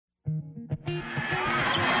Leonard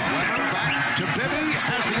back to Bibby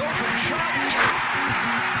has the open shot.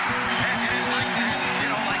 And it is like that. You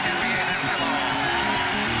know, like NBA basketball.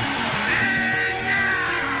 And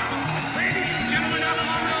now, ladies and gentlemen of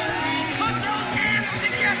Mono, put those hands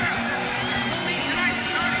together. Only tonight's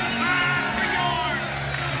starting five for your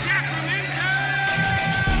Sacramento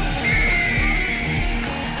Kings.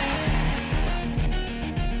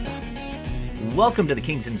 Welcome to the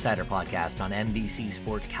Kings Insider Podcast on NBC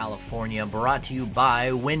Sports California, brought to you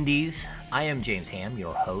by Wendy's. I am James Ham,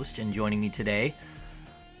 your host, and joining me today,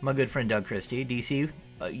 my good friend Doug Christie. DC,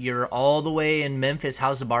 you're all the way in Memphis.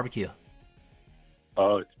 How's the barbecue?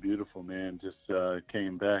 Oh, it's beautiful, man. Just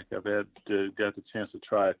came back. I've got the chance to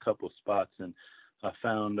try a couple spots, and I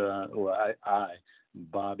found,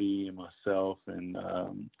 Bobby and myself and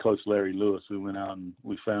Coach Larry Lewis, we went out and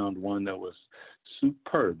we found one that was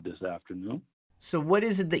superb this afternoon. So what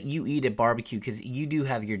is it that you eat at barbecue? Because you do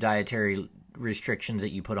have your dietary restrictions that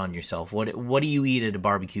you put on yourself. What do you eat at a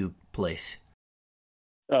barbecue place?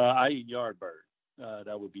 I eat yard bird.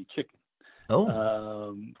 That would be chicken.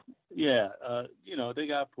 Oh. They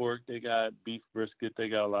got pork, they got beef brisket, they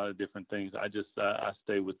got a lot of different things. I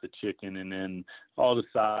stay with the chicken, and then all the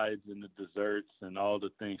sides and the desserts and all the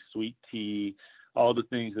things, sweet tea, all the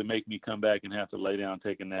things that make me come back and have to lay down and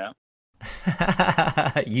take a nap.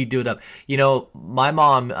 You do it up. You know, my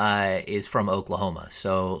mom is from Oklahoma,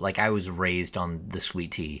 so like I was raised on the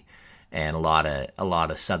sweet tea and a lot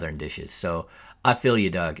of Southern dishes. So I feel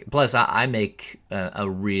you, Doug. Plus, I make a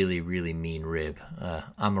really, really mean rib.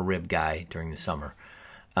 I'm a rib guy during the summer.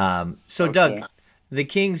 So, okay. Doug, the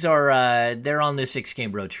Kings are they're on this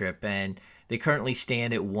 6-game road trip, and they currently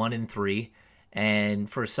stand at 1-3. And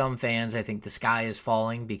for some fans, I think the sky is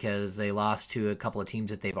falling because they lost to a couple of teams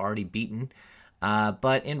that they've already beaten.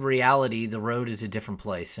 But in reality, the road is a different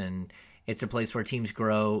place, and it's a place where teams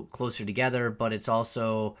grow closer together, but it's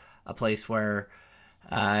also a place where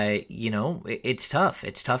it's tough.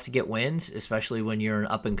 It's tough to get wins, especially when you're an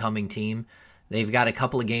up-and-coming team. They've got a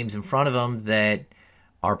couple of games in front of them that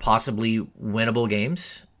are possibly winnable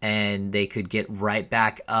games, and they could get right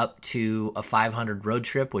back up to a 500 road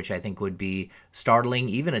trip, which I think would be startling.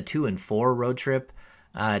 Even a 2-4 road trip,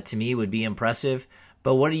 to me, would be impressive.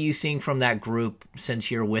 But what are you seeing from that group since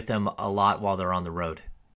you're with them a lot while they're on the road?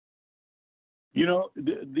 You know,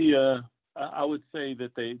 I would say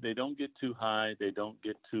that they don't get too high, they don't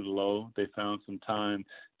get too low. They found some time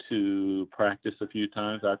to practice a few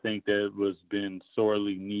times. I think that was been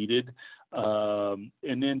sorely needed. And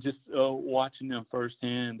then just watching them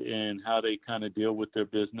firsthand and how they kind of deal with their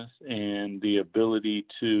business, and the ability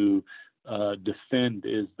to defend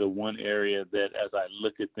is the one area that, as I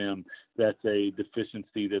look at them, that's a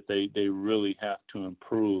deficiency that they really have to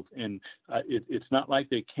improve. And it's not like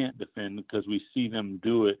they can't defend, because we see them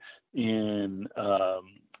do it in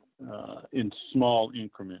small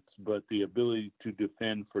increments, but the ability to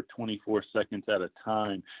defend for 24 seconds at a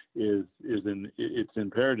time it's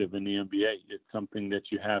imperative in the NBA. It's something that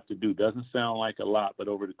you have to do. Doesn't sound like a lot, but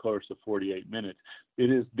over the course of 48 minutes,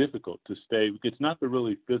 it is difficult to stay. It's not the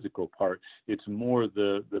really physical part. It's more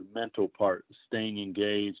the mental part, staying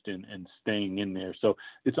engaged and staying in there. So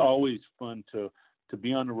it's always fun to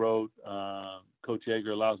be on the road. Coach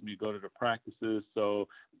Yeager allows me to go to the practices, so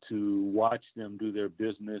to watch them do their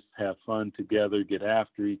business, have fun together, get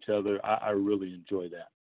after each other, I really enjoy that.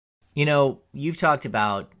 You know, you've talked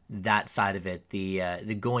about that side of it,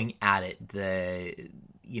 the going at it,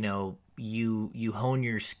 you hone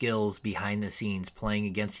your skills behind the scenes, playing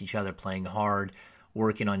against each other, playing hard,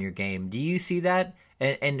 working on your game. Do you see that?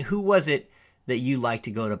 And who was it that you like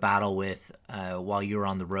to go to battle with while you're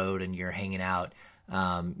on the road and you're hanging out?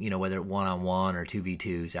 Whether one-on-one or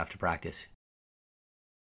 2v2s after practice?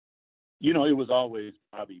 You know, it was always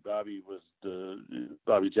Bobby.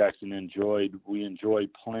 Bobby Jackson we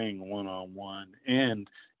enjoyed playing one-on-one. And,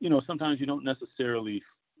 sometimes you don't necessarily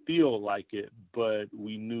feel like it, but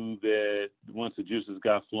we knew that once the juices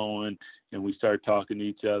got flowing and we started talking to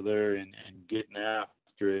each other and getting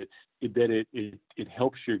after it, that it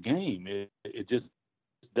helps your game. It just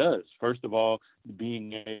does. First of all,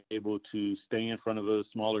 being able to stay in front of a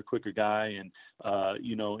smaller, quicker guy, and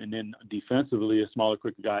and then defensively a smaller,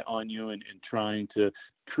 quicker guy on you, and trying to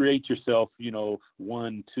create yourself,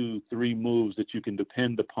 1, 2, 3 moves that you can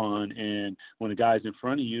depend upon. And when a guy's in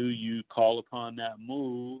front of you, you call upon that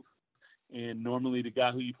move, And normally the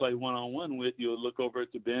guy who you play one-on-one with, you'll look over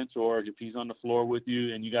at the bench, or if he's on the floor with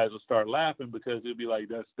you, and you guys will start laughing because it'll be like,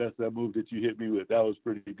 that's that move that you hit me with. That was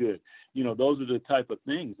pretty good. Those are the type of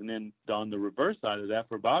things. And then on the reverse side of that,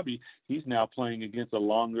 for Bobby, he's now playing against a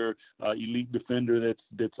longer elite defender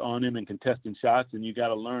that's on him and contesting shots, and you got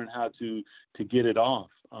to learn how to get it off.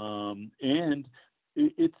 And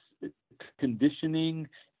it's conditioning.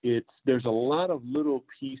 There's a lot of little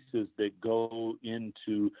pieces that go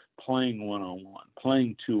into playing one-on-one,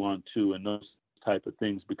 playing two-on-two, and those type of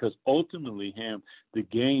things, because ultimately, the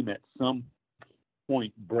game at some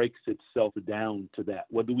point breaks itself down to that.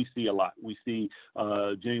 What do we see a lot? We see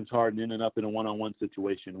James Harden ending up in a one-on-one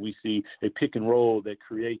situation. We see a pick and roll that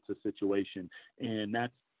creates a situation, and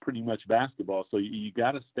that's pretty much basketball. So you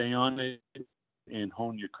got to stay on it and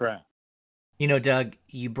hone your craft. Doug,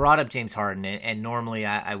 you brought up James Harden, and normally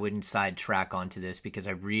I wouldn't sidetrack onto this because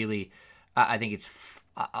I think it's,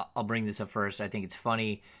 I'll bring this up first. I think it's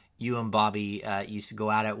funny. You and Bobby used to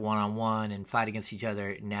go at it one-on-one and fight against each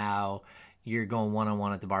other. Now you're going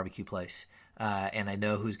one-on-one at the barbecue place. And I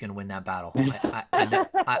know who's going to win that battle.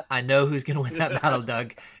 I know who's going to win that battle,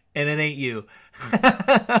 Doug, and it ain't you.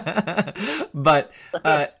 But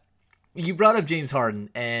you brought up James Harden,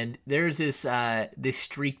 and there's this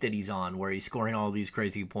streak that he's on where he's scoring all these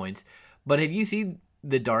crazy points. But have you seen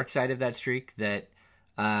the dark side of that streak? That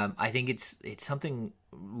I think it's something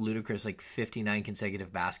ludicrous, like 59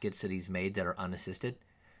 consecutive baskets that he's made that are unassisted.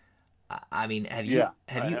 I mean, have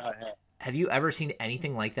you ever seen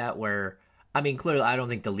anything like that? Where, I mean, clearly I don't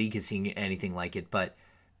think the league has seen anything like it, but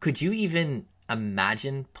could you even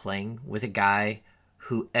imagine playing with a guy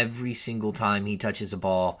who every single time he touches a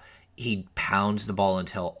ball, he pounds the ball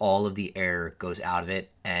until all of the air goes out of it,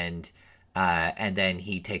 and then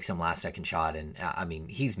he takes some last second shot? And I mean,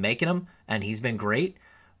 he's making them, and he's been great,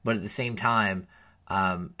 but at the same time,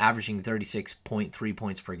 averaging 36.3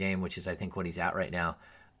 points per game, which is I think what he's at right now.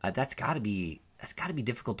 That's got to be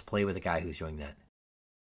difficult to play with a guy who's doing that.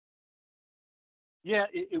 Yeah,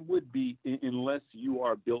 it would be, unless you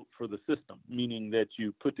are built for the system, meaning that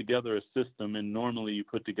you put together a system, and normally you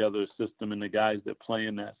put together a system and the guys that play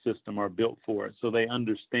in that system are built for it. So they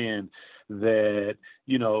understand that,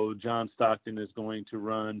 John Stockton is going to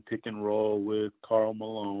run pick and roll with Karl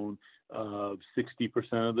Malone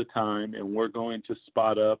 60% of the time, and we're going to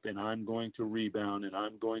spot up, and I'm going to rebound, and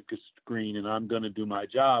I'm going to screen, and I'm going to do my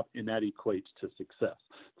job, and that equates to success.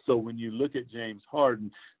 So when you look at James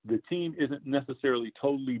Harden, the team isn't necessarily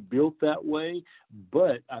totally built that way,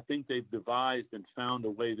 but I think they've devised and found a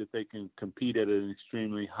way that they can compete at an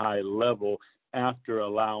extremely high level after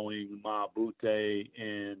allowing Ma Bute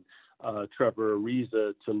and Trevor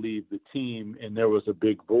Ariza to leave the team, and there was a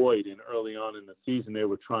big void. And early on in the season, they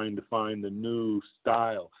were trying to find the new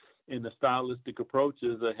style. And the stylistic approach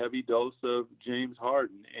is a heavy dose of James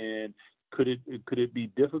Harden. And could it be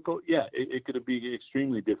difficult? Yeah, it could be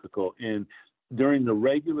extremely difficult. And during the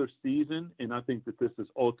regular season, and I think that this is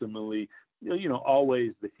ultimately,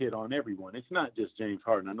 always the hit on everyone. It's not just James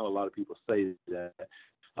Harden. I know a lot of people say that.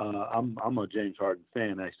 I'm a James Harden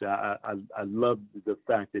fan, actually. I love the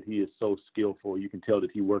fact that he is so skillful. You can tell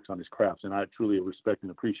that he works on his crafts, and I truly respect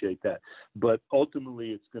and appreciate that. But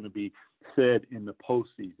ultimately, it's going to be said in the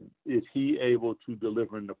postseason. Is he able to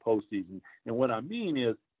deliver in the postseason? And what I mean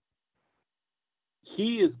is,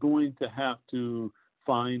 he is going to have to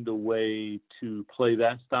find a way to play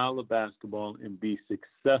that style of basketball and be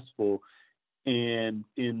successful. And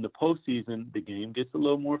in the postseason, the game gets a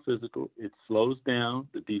little more physical. It slows down.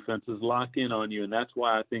 The defenses lock in on you. And that's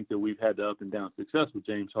why I think that we've had the up and down success with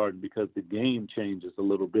James Harden, because the game changes a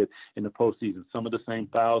little bit in the postseason. Some of the same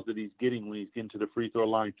fouls that he's getting when he's getting to the free throw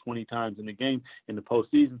line 20 times in the game, in the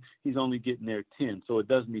postseason, he's only getting there 10. So it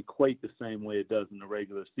doesn't equate the same way it does in the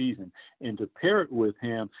regular season. And to pair it with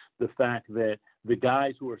him, the fact that the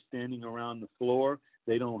guys who are standing around the floor,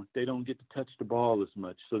 they don't get to touch the ball as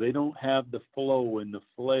much. So they don't have the flow and the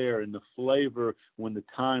flair and the flavor when the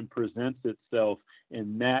time presents itself.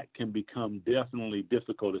 And that can become definitely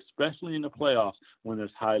difficult, especially in the playoffs when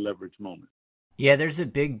there's high leverage moments. Yeah, there's a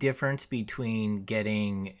big difference between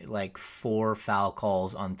getting like 4 foul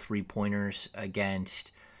calls on 3-pointers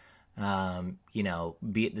against,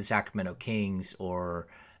 be it the Sacramento Kings or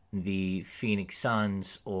the Phoenix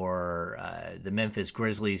Suns or the Memphis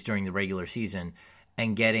Grizzlies during the regular season,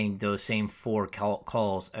 and getting those same 4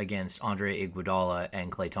 calls against Andre Iguodala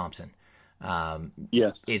and Klay Thompson.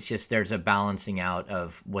 Yes. It's just there's a balancing out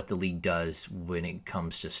of what the league does when it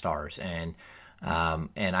comes to stars. And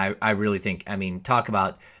I really think, talk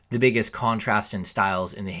about the biggest contrast in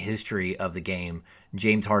styles in the history of the game,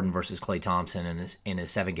 James Harden versus Klay Thompson in a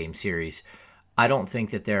 7-game series. I don't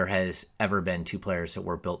think that there has ever been two players that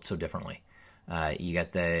were built so differently. You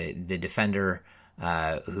got the defender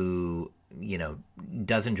who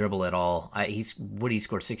doesn't dribble at all. He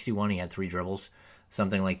scored 61. He had 3 dribbles,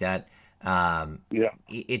 something like that. Yeah.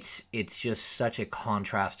 It's just such a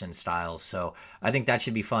contrast in styles. So I think that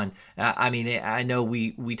should be fun. I know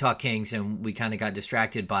we talk Kings and we kind of got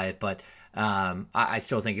distracted by it, but I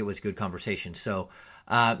still think it was good conversation. So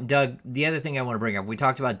Doug, the other thing I want to bring up, we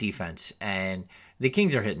talked about defense, and the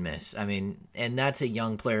Kings are hit and miss. And that's a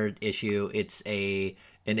young player issue. It's an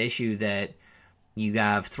issue that you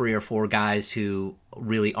have 3 or 4 guys who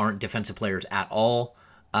really aren't defensive players at all,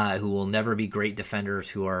 who will never be great defenders,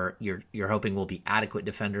 who are you're hoping will be adequate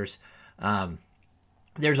defenders.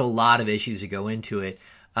 There's a lot of issues that go into it.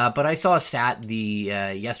 But I saw a stat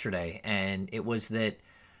yesterday, and it was that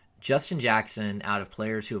Justin Jackson, out of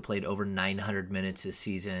players who have played over 900 minutes this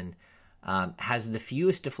season, has the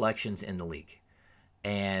fewest deflections in the league.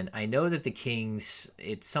 And I know that the Kings,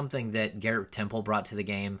 it's something that Garrett Temple brought to the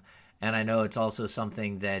game, and I know it's also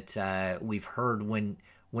something that we've heard when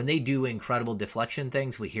they do incredible deflection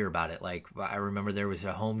things, we hear about it. Like, I remember there was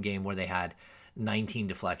a home game where they had 19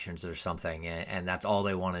 deflections or something, and that's all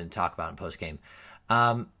they wanted to talk about in postgame.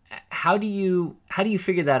 How do you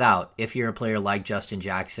figure that out if you're a player like Justin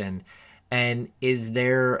Jackson? And is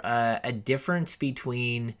there a difference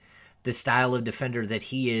between the style of defender that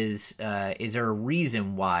he is? Is there a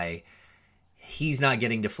reason why he's not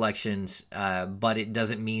getting deflections, but it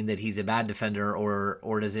doesn't mean that he's a bad defender,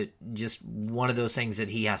 or does it just one of those things that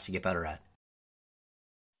he has to get better at?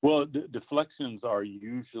 Well, deflections are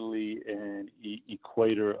usually an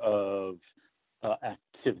equator of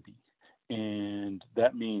activity. And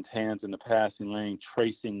that means hands in the passing lane,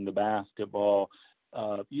 tracing the basketball.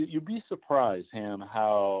 You'd be surprised, Ham,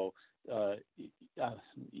 how I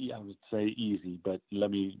would say easy, but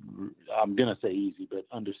I'm going to say easy, but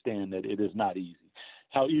understand that it is not easy.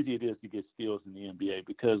 How easy it is to get steals in the NBA,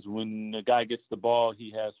 because when the guy gets the ball,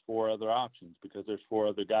 he has 4 other options because there's 4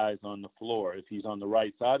 other guys on the floor. If he's on the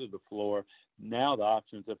right side of the floor, now the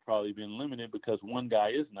options have probably been limited because one guy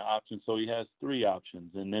isn't an option, so he has 3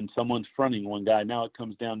 options. And then someone's fronting one guy. Now it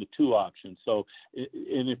comes down to 2 options. So,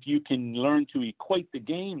 and if you can learn to equate the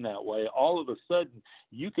game that way, all of a sudden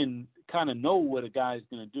you can kind of know what a guy's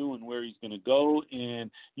going to do and where he's going to go,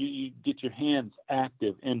 and you get your hands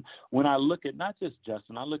active. And when I look at not just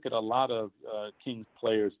Justin, I look at a lot of Kings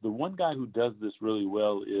players. The one guy who does this really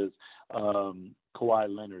well is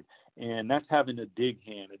Kawhi Leonard. And that's having a dig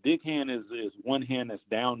hand. A dig hand is one hand that's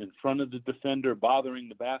down in front of the defender, bothering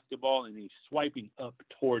the basketball, and he's swiping up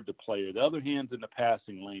toward the player. The other hand's in the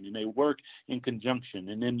passing lane, and they work in conjunction.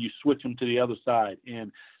 And then you switch them to the other side.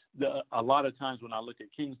 And a lot of times when I look at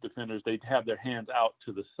Kings defenders, they have their hands out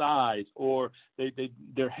to the sides, or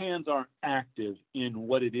their hands aren't active in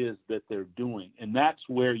what it is that they're doing. And that's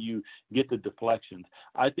where you get the deflections.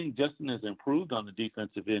 I think Justin has improved on the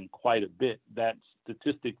defensive end quite a bit. That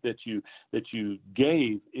statistic that you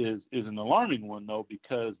gave is an alarming one, though,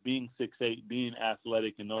 because being 6'8", being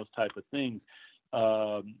athletic and those type of things,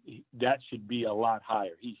 that should be a lot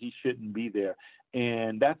higher. He shouldn't be there.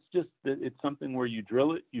 And that's just, it's something where you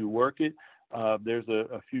drill it, you work it. There's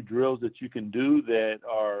a few drills that you can do that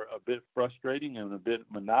are a bit frustrating and a bit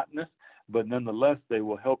monotonous, but nonetheless, they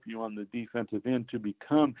will help you on the defensive end to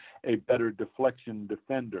become a better deflection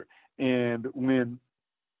defender. And when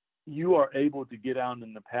you are able to get out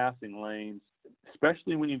in the passing lanes,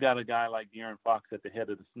 especially when you've got a guy like De'Aaron Fox at the head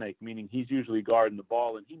of the snake, meaning he's usually guarding the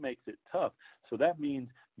ball and he makes it tough. So that means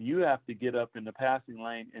you have to get up in the passing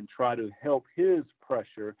lane and try to help his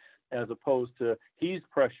pressure, as opposed to he's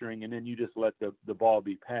pressuring and then you just let the ball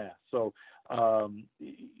be passed. So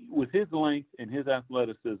with his length and his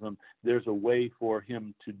athleticism, there's a way for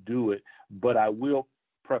him to do it. But I will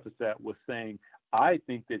preface that with saying I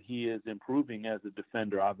think that he is improving as a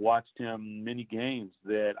defender. I've watched him many games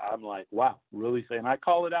that I'm like, wow, really, and I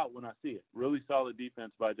call it out when I see it. Really solid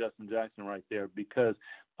defense by Justin Jackson right there, because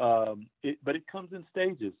but it comes in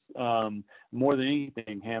stages more than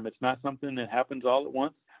anything, Ham. It's not something that happens all at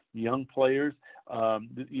once. Young players,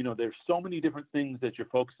 there's so many different things that you're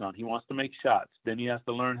focused on. He wants to make shots. Then he has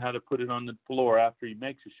to learn how to put it on the floor after he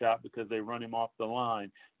makes a shot because they run him off the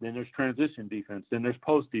line. Then there's transition defense. Then there's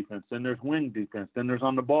post defense. Then there's wing defense. Then there's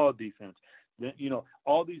on the ball defense. Then,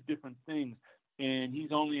 all these different things. And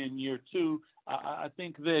he's only in year 2. I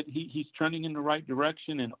think that he's trending in the right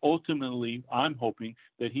direction. And ultimately, I'm hoping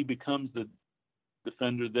that he becomes the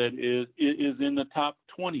defender that is in the top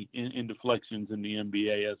 20 in deflections in the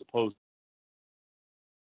NBA, as opposed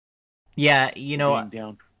to being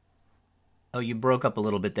down. Oh, you broke up a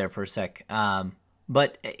little bit there for a sec.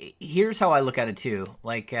 But here's how I look at it too.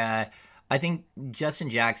 Like, I think Justin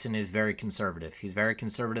Jackson is very conservative. He's very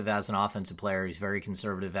conservative as an offensive player. He's very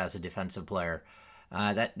conservative as a defensive player.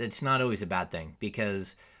 That's not always a bad thing,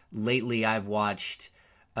 because lately I've watched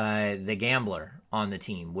the gambler on the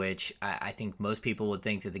team, which I think most people would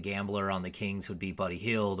think that the gambler on the Kings would be Buddy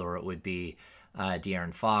Hield, or it would be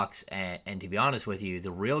De'Aaron Fox. And to be honest with you, the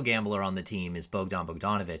real gambler on the team is Bogdan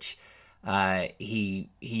Bogdanovic. He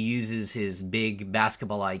uses his big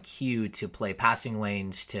basketball IQ to play passing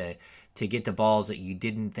lanes, to get to balls that you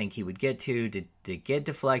didn't think he would get to get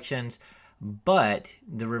deflections. But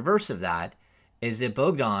the reverse of that is that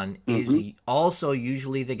Bogdan is also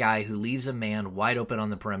usually the guy who leaves a man wide open on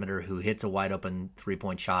the perimeter, who hits a wide open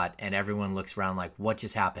 3-point shot, and everyone looks around like, what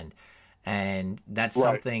just happened? And that's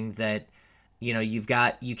something that, you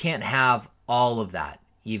can't have all of that.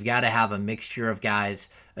 You've got to have a mixture of guys,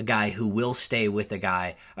 a guy who will stay with a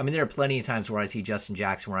guy. I mean, there are plenty of times where I see Justin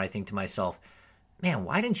Jackson where I think to myself, man,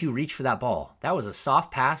 why didn't you reach for that ball? That was a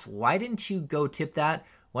soft pass. Why didn't you go tip that?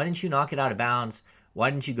 Why didn't you knock it out of bounds? Why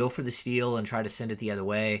didn't you go for the steal and try to send it the other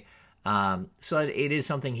way? So it is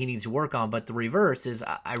something he needs to work on. But the reverse is,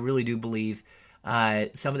 I really do believe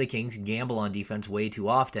some of the Kings gamble on defense way too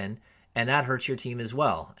often, and that hurts your team as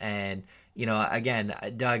well. And, again,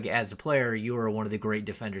 Doug, as a player, you are one of the great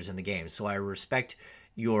defenders in the game. So I respect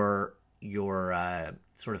your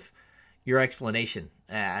sort of your explanation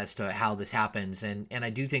as to how this happens. And I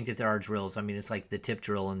do think that there are drills. I mean, it's like the tip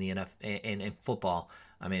drill in the in football.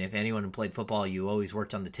 I mean, if anyone played football, you always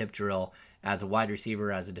worked on the tip drill as a wide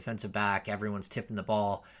receiver, as a defensive back. Everyone's tipping the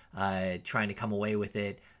ball, trying to come away with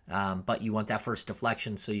it. But you want that first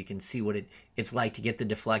deflection so you can see what it's like to get the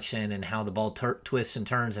deflection, and how the ball twists and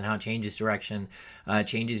turns, and how it changes direction,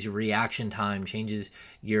 changes your reaction time, changes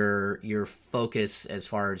your focus as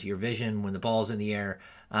far as your vision when the ball's in the air.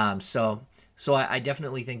 So I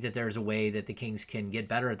definitely think that there's a way that the Kings can get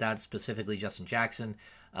better at that, specifically Justin Jackson.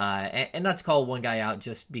 And not to call one guy out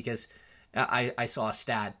just because I saw a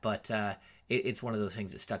stat, but it's one of those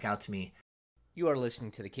things that stuck out to me. You are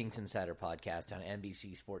listening to the Kings Insider Podcast on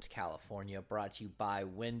NBC Sports California, brought to you by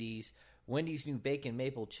Wendy's. Wendy's new bacon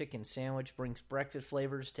maple chicken sandwich brings breakfast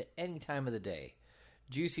flavors to any time of the day.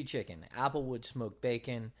 Juicy chicken, applewood smoked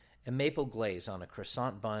bacon, and maple glaze on a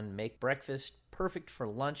croissant bun make breakfast perfect for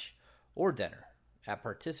lunch or dinner at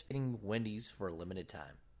participating Wendy's for a limited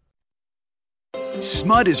time.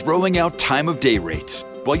 SMUD is rolling out time of day rates.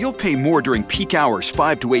 While you'll pay more during peak hours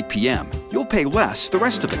 5 to 8 p.m., you'll pay less the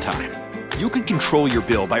rest of the time. You can control your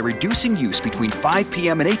bill by reducing use between 5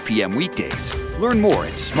 p.m. and 8 p.m. weekdays. Learn more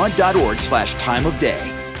at smud.org/time of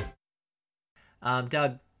day.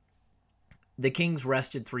 Doug, the Kings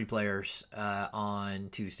rested 3 players on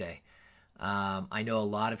Tuesday. I know a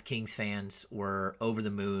lot of Kings fans were over the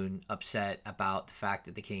moon upset about the fact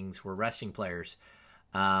that the Kings were resting players.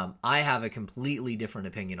 I have a completely different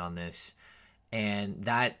opinion on this, and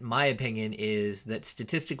that my opinion is that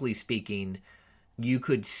statistically speaking, you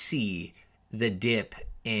could see the dip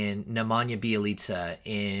in Nemanja Bjelica,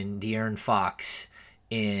 in De'Aaron Fox,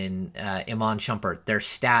 in Iman Shumpert. Their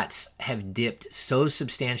stats have dipped so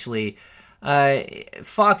substantially.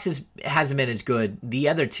 Fox hasn't been as good. The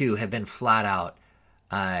other two have been flat out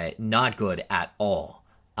not good at all.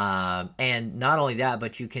 And not only that,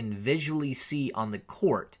 but you can visually see on the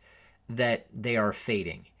court that they are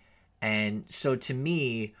fading. And so to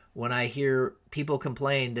me, when I hear people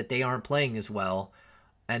complain that they aren't playing as well,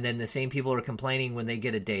 and then the same people are complaining when they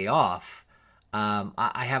get a day off,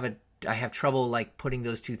 I have trouble like putting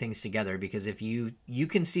those two things together, because if you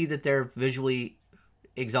can see that they're visually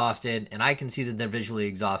exhausted, and I can see that they're visually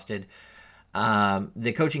exhausted,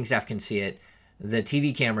 the coaching staff can see it, the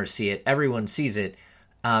TV cameras see it, everyone sees it.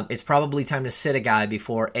 It's probably time to sit a guy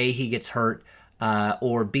before A, he gets hurt,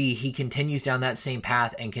 or B, he continues down that same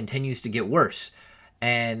path and continues to get worse.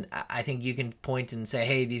 And I think you can point and say,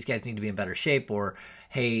 hey, these guys need to be in better shape, or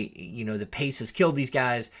hey, the pace has killed these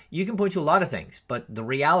guys. You can point to a lot of things, but the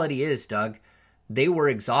reality is, Doug, they were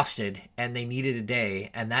exhausted and they needed a day,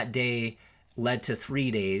 and that day led to 3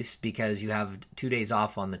 days because you have 2 days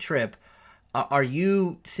off on the trip. Are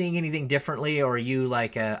you seeing anything differently, or are you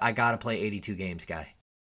like I got to play 82 games guy?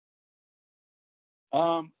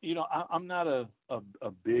 I'm not a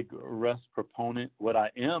big rest proponent. What I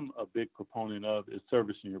am a big proponent of is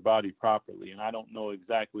servicing your body properly. And I don't know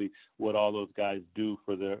exactly what all those guys do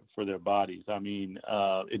for their bodies. I mean,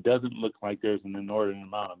 it doesn't look like there's an inordinate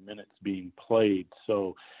amount of minutes being played.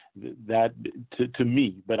 So that to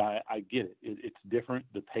me, but I get it. It's different.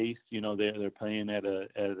 The pace, they're playing at a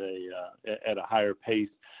higher pace.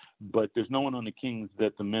 but there's no one on the Kings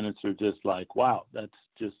that the minutes are just like, wow, that's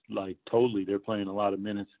just like totally, they're playing a lot of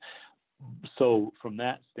minutes. So from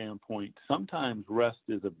that standpoint, sometimes rest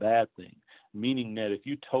is a bad thing, meaning that if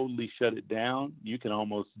you totally shut it down, you can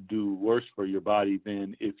almost do worse for your body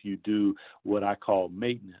than if you do what I call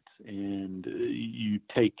maintenance, and you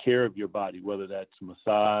take care of your body, whether that's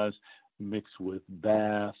massage, mixed with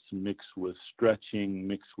baths, mixed with stretching,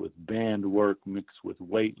 mixed with band work, mixed with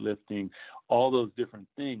weightlifting, all those different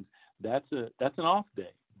things. That's an off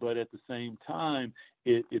day. But at the same time,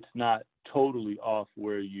 it's not totally off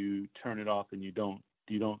where you turn it off and you don't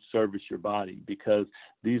service your body, because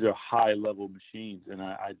these are high level machines. And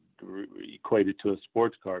I equate it to a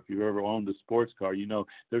sports car. If you've ever owned a sports car, you know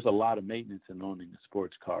there's a lot of maintenance in owning a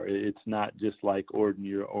sports car. It's not just like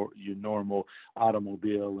ordinary or your normal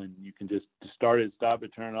automobile, and you can just start it, stop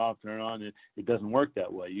it, turn it off, turn it on. It doesn't work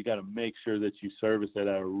that way. You got to make sure that you service it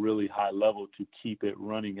at a really high level to keep it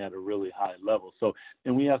running at a really high level. So,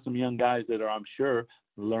 and we have some young guys that are, I'm sure,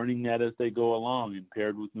 learning that as they go along, and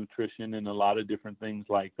paired with nutrition and a lot of different things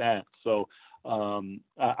like that. So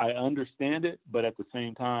I understand it, but at the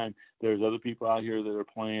same time, there's other people out here that are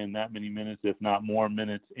playing that many minutes, if not more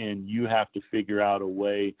minutes, and you have to figure out a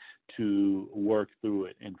way to work through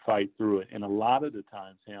it and fight through it. And a lot of the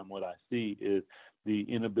times, Sam, what I see is the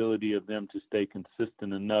inability of them to stay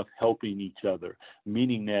consistent enough helping each other,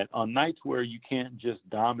 meaning that on nights where you can't just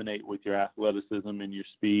dominate with your athleticism and your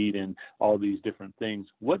speed and all these different things,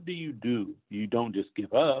 what do? You don't just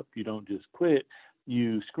give up. You don't just quit.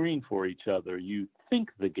 You screen for each other. You think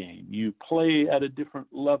the game. You play at a different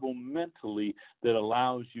level mentally that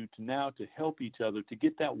allows you to now to help each other to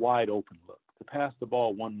get that wide open look, to pass the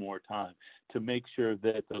ball one more time, to make sure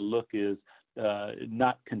that the look is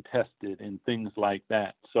not contested and things like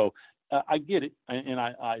that. So I get it, and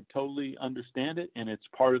I totally understand it, and it's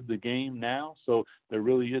part of the game now. So there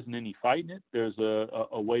really isn't any fighting it. There's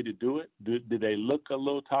a way to do it. Do they look a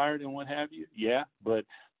little tired and what have you? Yeah, but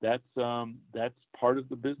that's part of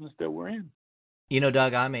the business that we're in. You know,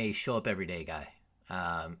 Doug, I'm a show up every day guy.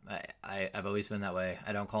 I've always been that way.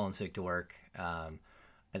 I don't call in sick to work. I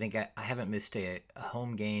think I haven't missed a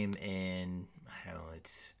home game in, I don't know,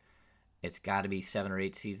 it's got to be 7 or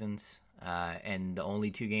 8 seasons. And the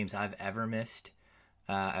only 2 games I've ever missed,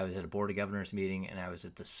 I was at a Board of Governors meeting, and I was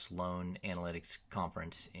at the Sloan Analytics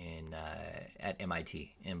Conference at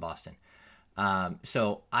MIT in Boston.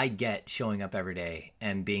 So I get showing up every day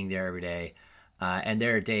and being there every day. And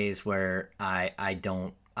there are days where I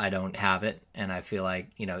don't have it, and I feel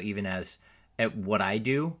like, you know, even at what I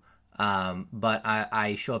do, but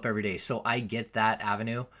I show up every day. So I get that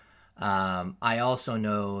avenue. I also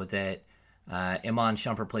know that Iman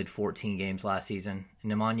Shumpert played 14 games last season.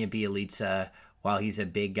 Nemanja Bjelica, while he's a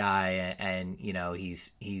big guy and you know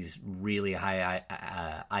he's really a high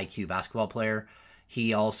IQ basketball player,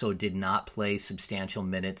 he also did not play substantial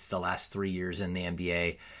minutes the last 3 years in the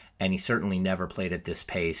NBA, and he certainly never played at this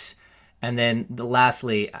pace. And then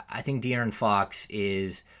lastly, I think De'Aaron Fox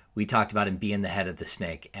we talked about him being the head of the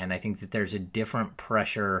snake, and I think that there's a different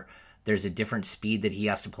pressure, there's a different speed that he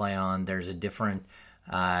has to play on, there's a different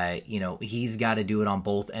he's got to do it on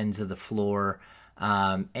both ends of the floor.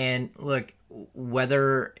 And look,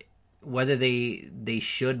 whether they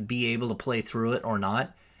should be able to play through it or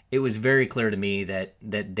not, it was very clear to me that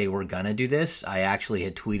they were going to do this. I actually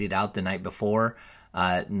had tweeted out the night before,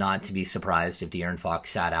 not to be surprised if De'Aaron Fox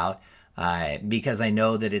sat out, because I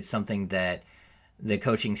know that it's something that the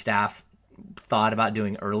coaching staff thought about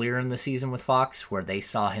doing earlier in the season with Fox, where they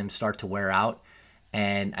saw him start to wear out.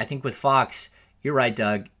 And I think with Fox, you're right,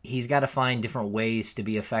 Doug. He's got to find different ways to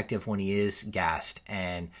be effective when he is gassed.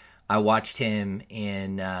 And I watched him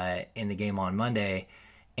in the game on Monday,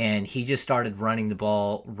 and he just started running the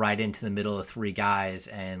ball right into the middle of 3 guys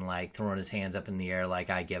and like throwing his hands up in the air like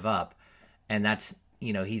I give up. And that's,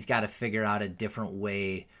 you know, he's got to figure out a different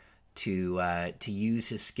way to use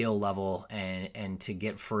his skill level and to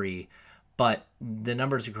get free. But the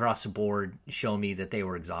numbers across the board show me that they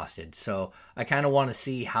were exhausted. So I kind of want to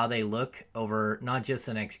see how they look over not just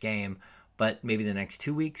the next game, but maybe the next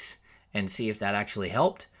 2 weeks, and see if that actually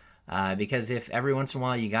helped. Because if every once in a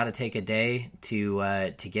while you got to take a day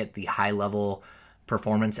to get the high level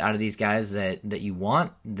performance out of these guys that you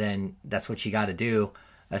want, then that's what you got to do.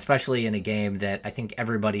 Especially in a game that I think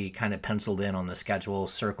everybody kind of penciled in on the schedule,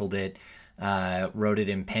 circled it, wrote it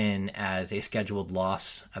in pen as a scheduled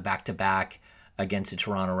loss, a back-to-back against the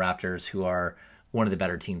Toronto Raptors, who are one of the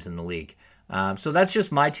better teams in the league. So that's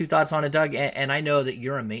just my 2 thoughts on it, Doug. And I know that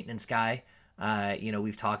you're a maintenance guy.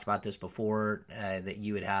 We've talked about this before, that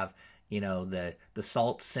you would have, the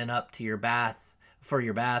salt sent up to your bath for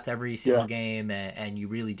your bath every single game, and you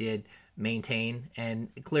really did maintain. And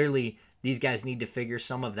clearly, these guys need to figure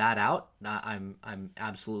some of that out. I'm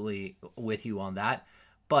absolutely with you on that.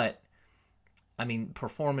 But I mean,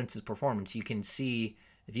 performance is performance. You can see,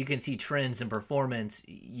 if you can see trends in performance,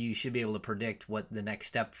 you should be able to predict what the next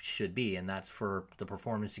step should be, and that's for the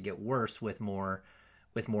performance to get worse with more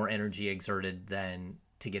energy exerted than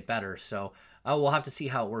to get better. So we'll have to see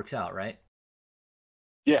how it works out, right?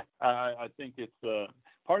 Yeah, I think it's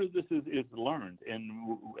part of this is learned,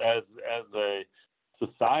 and as a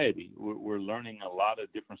society, we're learning a lot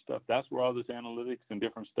of different stuff. That's where all this analytics and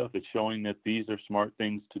different stuff is showing that these are smart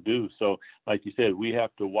things to do. So, like you said, we have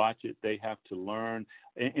to watch it. They have to learn,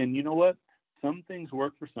 and you know what? Some things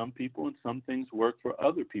work for some people and some things work for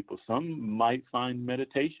other people. Some might find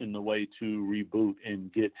meditation the way to reboot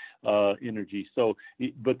and get energy. So,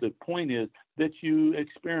 but the point is that you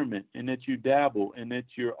experiment and that you dabble and that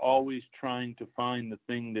you're always trying to find the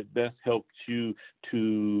thing that best helps you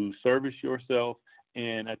to service yourself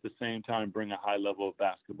and at the same time bring a high level of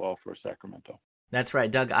basketball for Sacramento. That's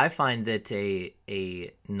right, Doug. I find that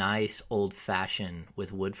a nice old fashioned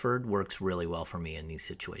with Woodford works really well for me in these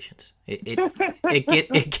situations.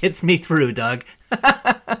 It gets me through, Doug.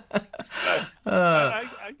 I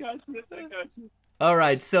got you. All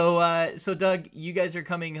right, so Doug, you guys are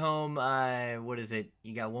coming home. What is it?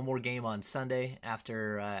 You got one more game on Sunday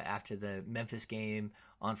after the Memphis game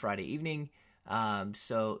on Friday evening.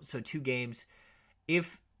 So 2 games.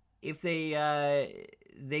 If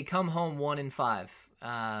they come home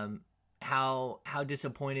 1-5, how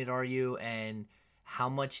disappointed are you, and how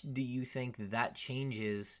much do you think that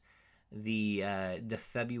changes the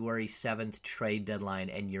February 7th trade deadline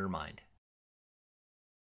in your mind?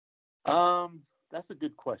 That's a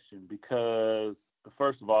good question, because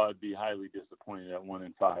first of all, I'd be highly disappointed at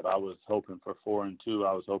 1-5. I was hoping for 4-2.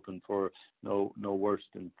 I was hoping for no worse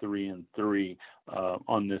than 3-3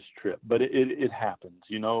 on this trip. But it happens,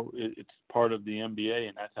 it's part of the NBA,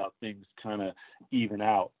 and that's how things kind of even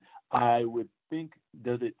out. I would think,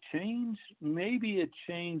 does it change? Maybe it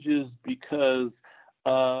changes because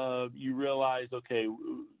you realize, okay,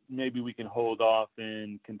 maybe we can hold off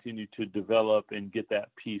and continue to develop and get that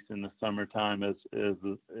piece in the summertime as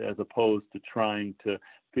opposed to trying to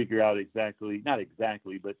figure out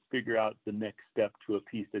but figure out the next step to a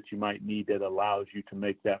piece that you might need that allows you to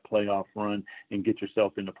make that playoff run and get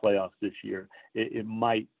yourself into playoffs this year. It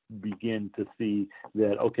might begin to see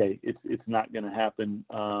that, okay, it's not going to happen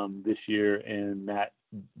this year, and that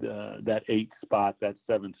 8th spot, that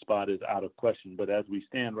 7th spot is out of question. But as we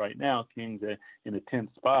stand right now, Kings in a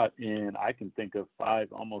 10th spot, and I can think of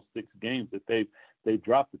 5, almost 6 games that they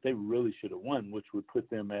dropped that they really should have won, which would put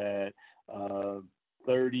them at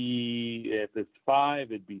 30. If it's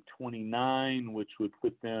 5, it'd be 29, which would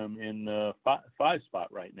put them in the 5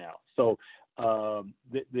 spot right now. So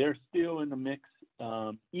they're still in the mix.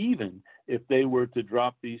 Even if they were to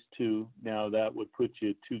drop these 2, now that would put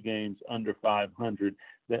you 2 games under 500.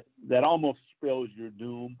 That almost spells your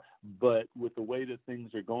doom. But with the way that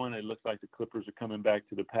things are going, it looks like the Clippers are coming back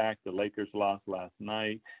to the pack. The Lakers lost last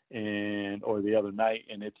night or the other night,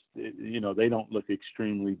 and they don't look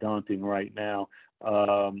extremely daunting right now.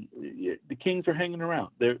 The Kings are hanging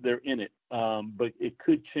around. They're in it. But it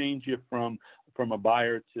could change you from a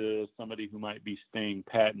buyer to somebody who might be staying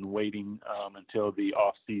pat and waiting until the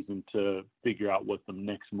off season to figure out what the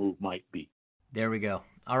next move might be. There we go.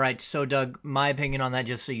 All right. So, Doug, my opinion on that,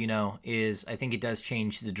 just so you know, is I think it does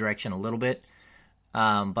change the direction a little bit.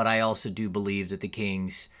 But I also do believe that the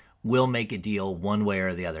Kings will make a deal one way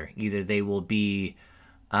or the other. Either they will be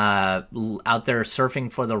out there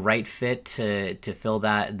surfing for the right fit to fill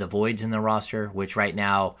the voids in the roster, which right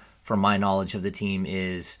now, from my knowledge of the team,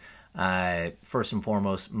 is first and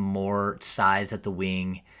foremost more size at the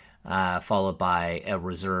wing, followed by a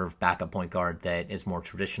reserve backup point guard that is more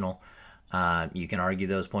traditional. You can argue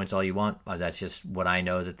those points all you want. That's just what I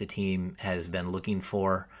know that the team has been looking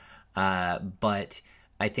for. But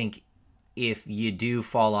I think if you do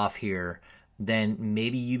fall off here, then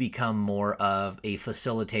maybe you become more of a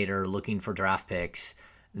facilitator looking for draft picks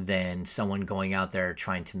than someone going out there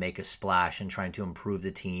trying to make a splash and trying to improve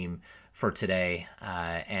the team for today.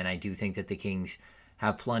 And I do think that the Kings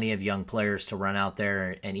have plenty of young players to run out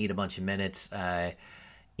there and eat a bunch of minutes. The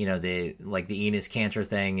Enes Kanter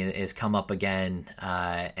thing has come up again.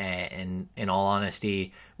 And in all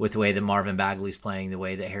honesty, with the way that Marvin Bagley's playing, the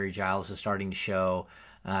way that Harry Giles is starting to show,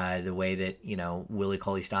 the way that, Willie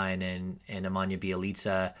Cauley-Stein and Nemanja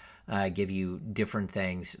Bjelica give you different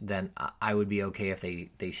things, then I would be okay if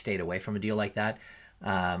they stayed away from a deal like that.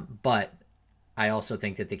 But I also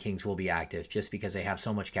think that the Kings will be active just because they have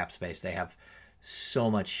so much cap space. They have so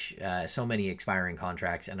many expiring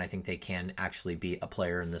contracts, and I think they can actually be a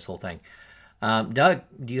player in this whole thing. Doug,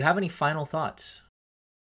 do you have any final thoughts?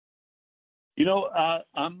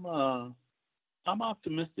 I'm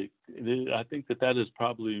optimistic. I think that is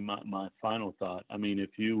probably my final thought. I mean,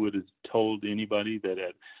 if you would have told anybody that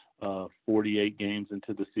at 48 games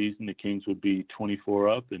into the season, the Kings would be 24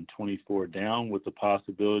 up and 24 down with the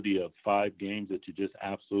possibility of 5 games that you just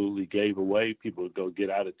absolutely gave away, people would go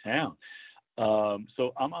get out of town.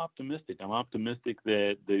 So I'm optimistic. I'm optimistic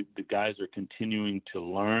that the guys are continuing to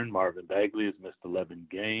learn. Marvin Bagley has missed 11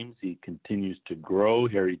 games. He continues to grow.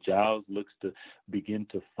 Harry Giles looks to begin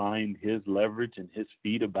to find his leverage and his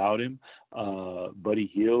feet about him.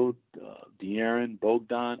 Buddy Hield, De'Aaron,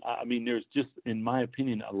 Bogdan. I mean, there's just, in my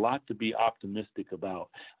opinion, a lot to be optimistic about.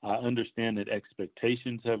 I understand that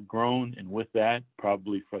expectations have grown, and with that,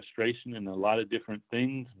 probably frustration and a lot of different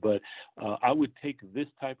things. But I would take this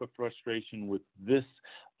type of frustration with this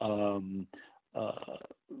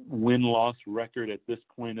win-loss record at this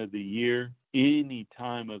point of the year any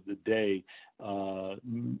time of the day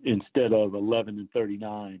instead of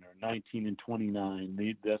 11-39 or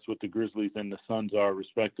 19-29. That's what the Grizzlies and the Suns are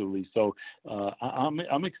respectively. So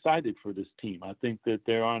I'm excited for this team. I think that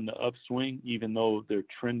they're on the upswing, even though they're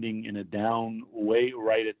trending in a down way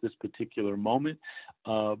right at this particular moment.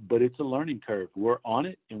 But it's a learning curve. We're on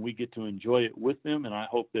it, and we get to enjoy it with them, and I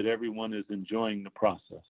hope that everyone is enjoying the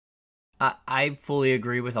process. I fully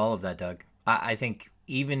agree with all of that, Doug. I think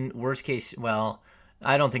even worst case, well,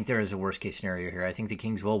 I don't think there is a worst case scenario here. I think the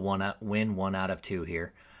Kings will win 1 out of 2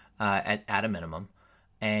 here at a minimum.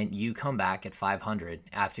 And you come back at 500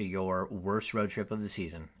 after your worst road trip of the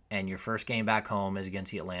season. And your first game back home is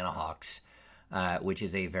against the Atlanta Hawks, which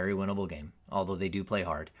is a very winnable game, although they do play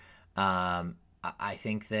hard. I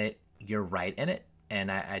think that you're right in it.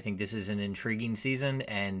 And I think this is an intriguing season,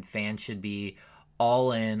 and fans should be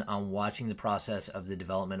all in on watching the process of the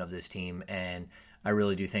development of this team. And I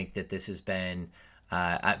really do think that this has been,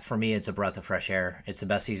 for me, it's a breath of fresh air. It's the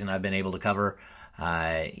best season I've been able to cover.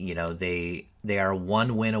 They are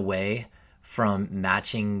 1 win away from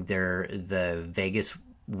matching the Vegas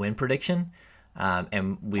win prediction.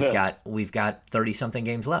 And we've got 30 something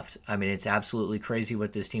games left. I mean, it's absolutely crazy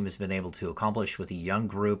what this team has been able to accomplish with a young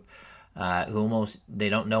group, who they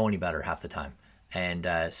don't know any better half the time. And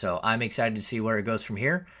so I'm excited to see where it goes from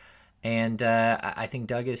here. And I think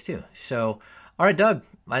Doug is too. So, all right, Doug,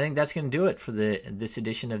 I think that's going to do it for this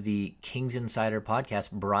edition of the Kings Insider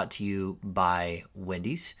Podcast, brought to you by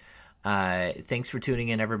Wendy's. Thanks for tuning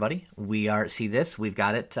in, everybody. We've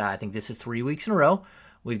got it. I think this is 3 weeks in a row.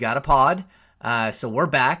 We've got a pod. So we're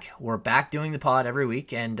back. We're back doing the pod every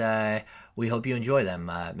week, and we hope you enjoy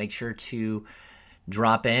them. Make sure to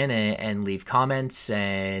drop in and leave comments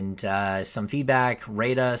and some feedback,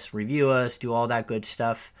 rate us, review us, do all that good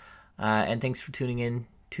stuff. And thanks for tuning in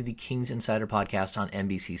to the Kings Insider Podcast on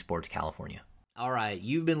NBC Sports California. All right,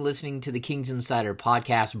 you've been listening to the Kings Insider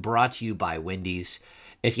Podcast, brought to you by Wendy's.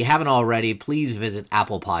 If you haven't already, please visit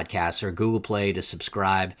Apple Podcasts or Google Play to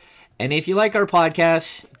subscribe. And if you like our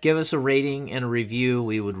podcast, give us a rating and a review.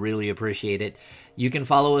 We would really appreciate it. You can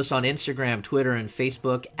follow us on Instagram, Twitter, and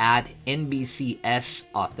Facebook at NBCS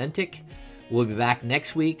Authentic. We'll be back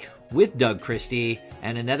next week with Doug Christie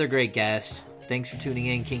and another great guest. Thanks for tuning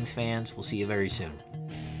in, Kings fans. We'll see you very soon.